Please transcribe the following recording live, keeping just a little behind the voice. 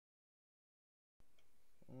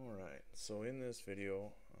So in this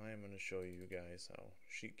video I am going to show you guys how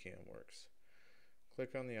SheetCam works.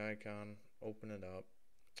 Click on the icon, open it up.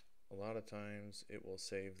 A lot of times it will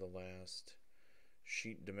save the last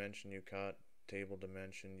sheet dimension you cut, table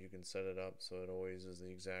dimension. You can set it up so it always is the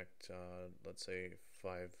exact let's say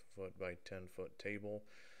 5 foot by 10 foot table.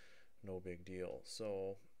 No big deal.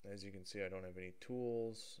 So as you can see, I don't have any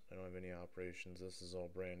tools, I don't have any operations. This is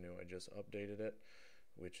all brand new. I just updated it,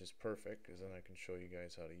 which is perfect because then I can show you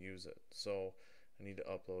guys how to use it. So I need to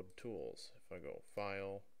upload tools. If I go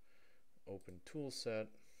File, Open Tool Set,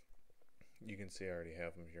 you can see I already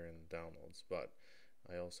have them here in Downloads, but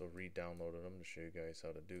I also re-downloaded them to show you guys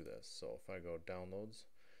how to do this. So if I go Downloads,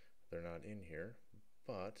 they're not in here,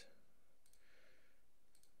 but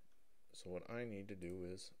so what I need to do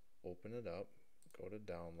is open it up, go to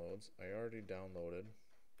Downloads. I already downloaded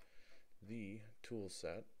the tool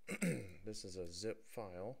set. This is a zip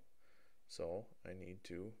file, so I need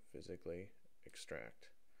to physically extract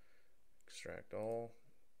all.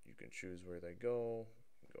 You can choose where they go.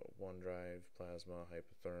 OneDrive, Plasma,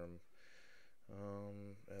 Hypertherm.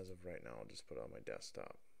 As of right now, I'll just put it on my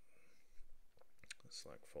desktop.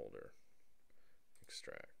 Select folder,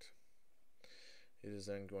 extract. It is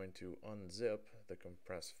then going to unzip the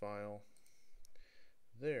compressed file.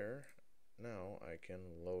 There, now I can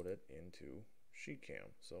load it into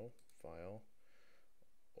SheetCam. So File,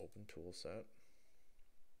 Open Tool Set,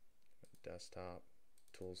 Desktop,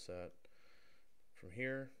 Tool Set. From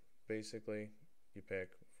here, basically, you pick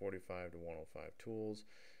 45 to 105 tools.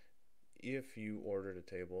 If you ordered a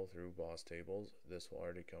table through Boss Tables, this will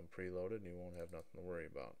already come preloaded and you won't have nothing to worry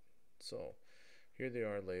about. So here they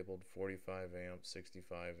are labeled 45 amp,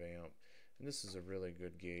 65 amp, and this is a really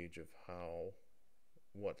good gauge of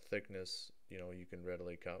what thickness you can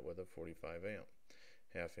readily cut with a 45 amp.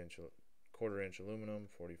 Quarter inch aluminum,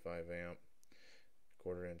 45 amp,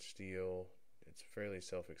 quarter inch steel. It's fairly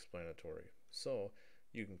self-explanatory. So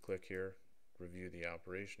you can click here, review the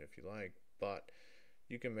operation if you like, but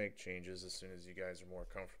you can make changes as soon as you guys are more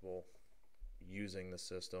comfortable using the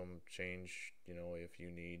system. Change, if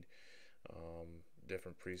you need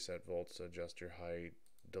different preset volts to adjust your height,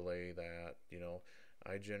 delay that.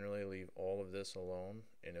 I generally leave all of this alone,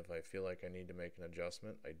 and if I feel like I need to make an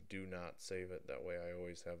adjustment, I do not save it. That way I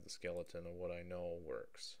always have the skeleton of what I know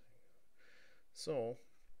works. So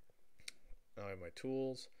now I have my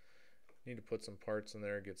tools. Need to put some parts in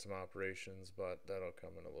there, get some operations, but that'll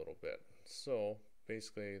come in a little bit. So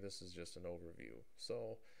basically this is just an overview.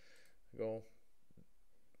 So I go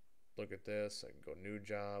look at this, I can go new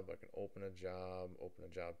job, I can open a job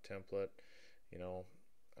template.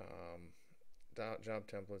 Job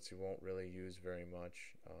templates you won't really use very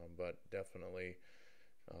much, but definitely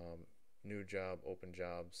new job, open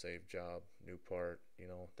job, save job, new part,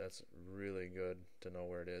 that's really good to know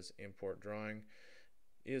where it is. Import drawing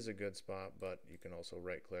is a good spot, but you can also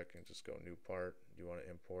right click and just go new part. You want to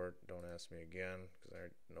import, don't ask me again because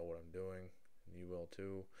I know what I'm doing, and you will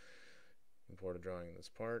too. Import a drawing in this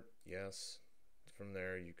part, yes. From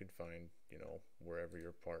there you could find wherever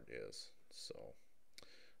your part is, so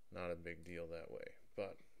not a big deal that way,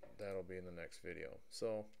 but that'll be in the next video.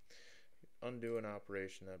 So undo an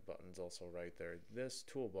operation, that button's also right there. This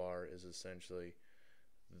toolbar is essentially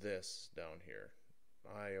this down here.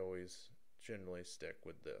 I always generally stick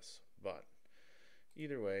with this, but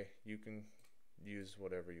either way you can use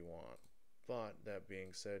whatever you want. But that being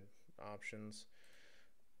said, options,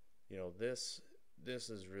 this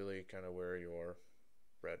is really kind of where your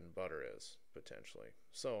bread and butter is potentially.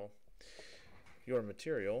 So your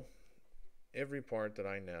material, every part that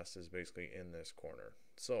I nest is basically in this corner.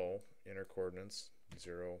 So inner coordinates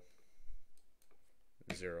 0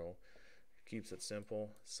 0, keeps it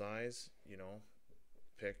simple. Size,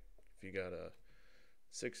 pick, if you got a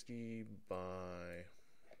 60 by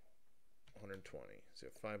 120, so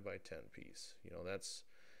a 5 by 10 piece,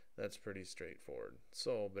 that's pretty straightforward.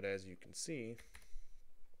 So, but as you can see,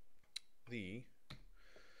 the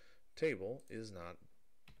table is not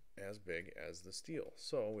as big as the steel,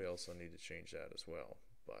 so we also need to change that as well.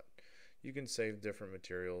 But you can save different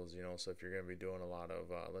materials, so if you're going to be doing a lot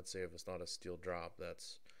of let's say if it's not a steel drop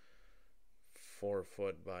that's 4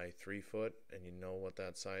 foot by 3 foot, and you know what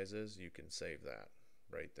that size is, you can save that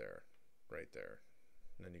right there,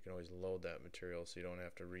 and then you can always load that material so you don't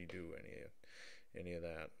have to redo any of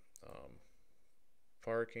that.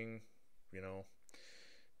 Parking, 0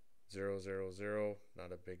 0 0,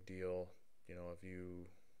 not a big deal. If you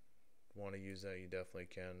want to use that, you definitely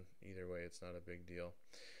can. Either way, it's not a big deal.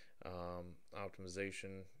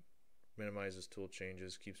 Optimization minimizes tool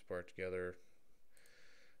changes, keeps part together.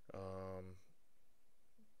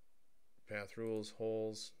 Path rules,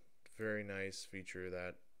 holes, very nice feature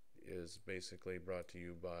that is basically brought to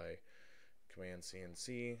you by Command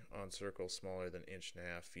CNC. On circles smaller than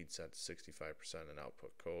 1.5", feed set to 65% and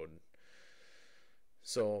output code.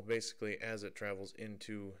 So basically, as it travels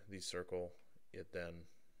into the circle, it then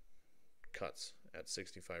cuts at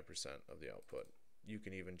 65% of the output. You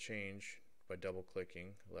can even change by double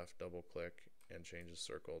clicking, left double click, and change the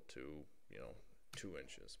circle to 2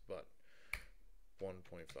 inches, but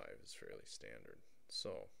 1.5 is fairly standard.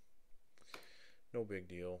 So no big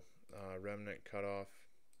deal. Remnant cutoff,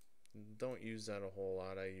 don't use that a whole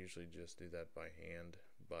lot. I usually just do that by hand,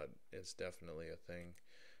 but it's definitely a thing.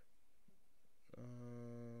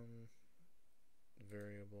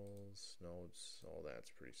 Variables, nodes, all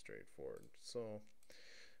that's pretty straightforward. So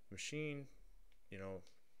machine,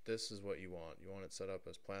 this is what you want. You want it set up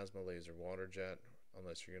as plasma, laser, water jet,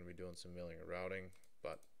 unless you're going to be doing some milling or routing,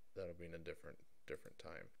 but that'll be in a different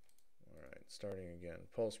time. Alright, starting again.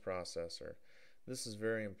 Post processor. This is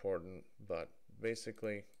very important, but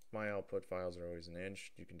basically my output files are always an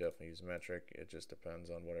inch. You can definitely use metric. It just depends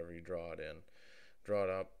on whatever you draw it in. Draw it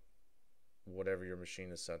up whatever your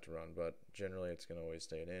machine is set to run, but generally it's going to always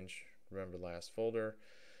stay an inch. Remember, last folder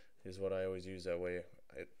is what I always use. That way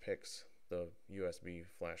it picks the USB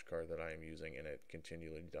flash card that I am using, and it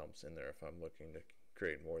continually dumps in there if I'm looking to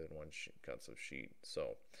create more than one cuts of sheet.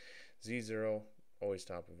 So Z0, always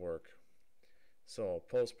top of work. So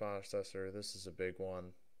post processor, this is a big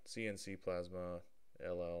one. CNC Plasma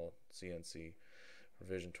LL CNC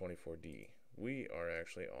revision 24D. We are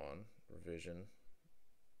actually on revision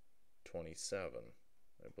 27,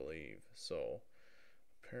 I believe. So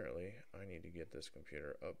apparently I need to get this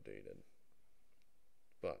computer updated,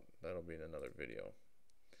 but that'll be in another video.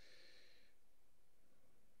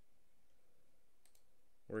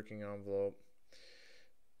 Working envelope.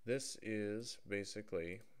 This is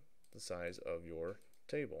basically the size of your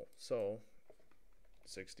table. So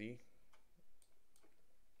 60,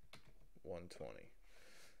 120.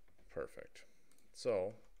 Perfect.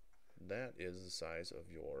 So that is the size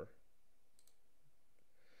of your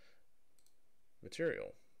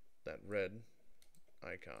material, that red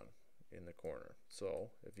icon in the corner. So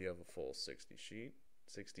if you have a full 60 sheet,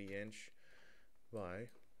 60 inch by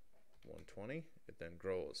 120, it then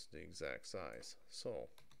grows the exact size. So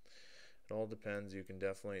it all depends. You can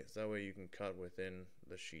definitely, that way you can cut within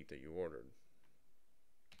the sheet that you ordered.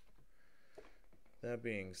 That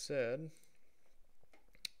being said,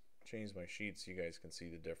 change my sheet so you guys can see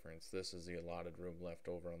the difference. This is the allotted room left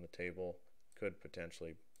over on the table. Could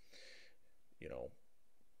potentially,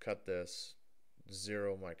 cut this,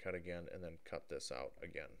 zero my cut again, and then cut this out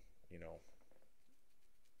again,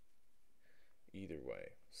 either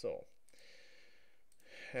way. So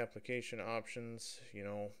application options, you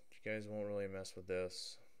guys won't really mess with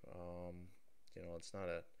this. It's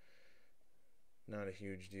not a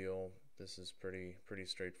huge deal. This is pretty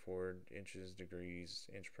straightforward. Inches, degrees,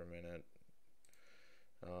 inch per minute.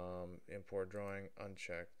 Import drawing,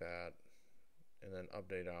 uncheck that, and then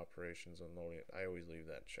update operations and loading. I always leave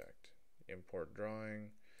that checked. Import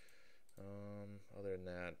drawing. Other than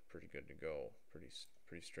that, pretty good to go.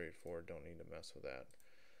 Pretty straightforward. Don't need to mess with that.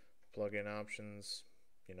 Plugin options.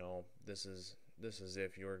 This is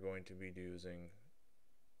if you're going to be using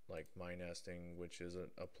like My Nesting, which is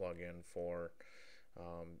a plugin for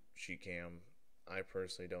SheetCam. I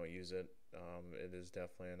personally don't use it. It is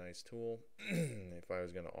definitely a nice tool. If I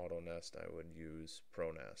was going to auto nest, I would use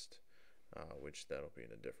Pro Nest, which that'll be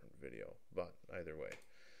in a different video, but either way.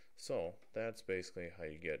 So that's basically how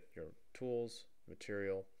you get your tools,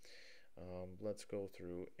 material. Let's go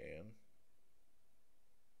through and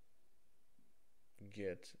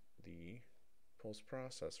get the post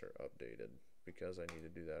processor updated, because I need to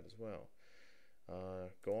do that as well.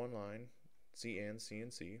 Go online,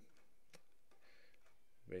 CNC.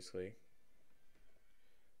 Basically,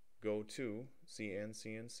 go to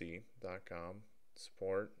cncnc.com,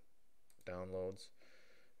 support, downloads,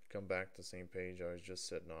 come back to the same page I was just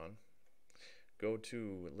sitting on. Go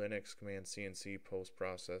to Linux Command CNC Post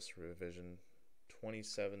Process Revision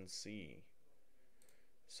 27C.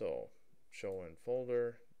 So show in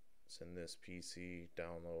folder, it's in this PC,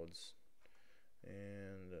 downloads,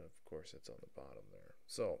 and of course it's on the bottom there.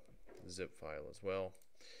 So zip file as well.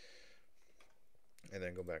 And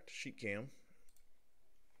then go back to SheetCam,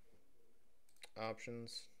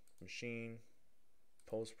 options, machine,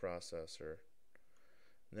 post processor,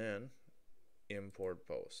 then import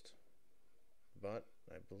post. But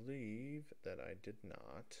I believe that I did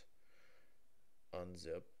not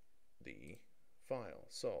unzip the file,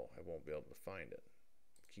 so I won't be able to find it.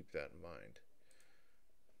 Keep that in mind.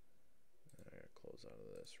 I gotta close out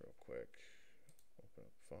of this real quick. Open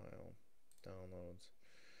up file, downloads,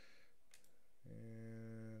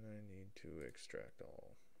 and I need to extract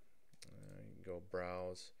all. You can go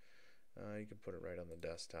browse. You can put it right on the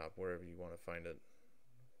desktop, wherever you want to find it.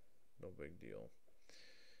 No big deal.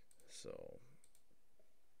 So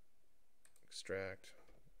extract,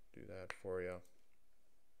 do that for you.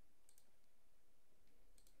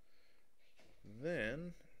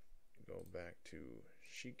 Then go back to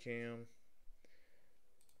SheetCam,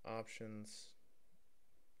 options,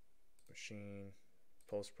 machine,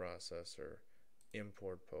 post processor,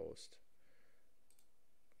 import post,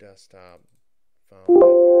 desktop, found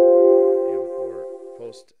it, import,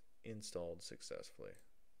 post installed successfully.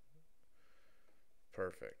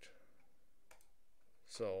 Perfect.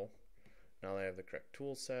 So now that I have the correct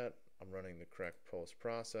tool set, I'm running the correct post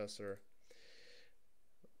processor,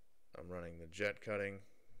 I'm running the jet cutting.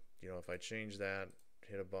 You know, if I change that,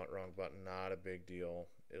 hit a wrong button, not a big deal.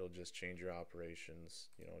 It'll just change your operations.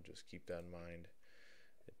 You know, just keep that in mind.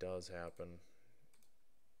 It does happen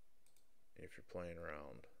if you're playing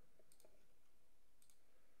around.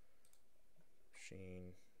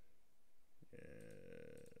 Machine.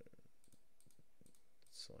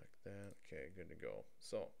 Select that. Okay, good to go.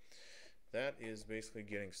 So that is basically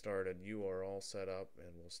getting started. You are all set up,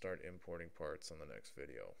 and we'll start importing parts on the next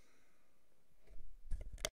video.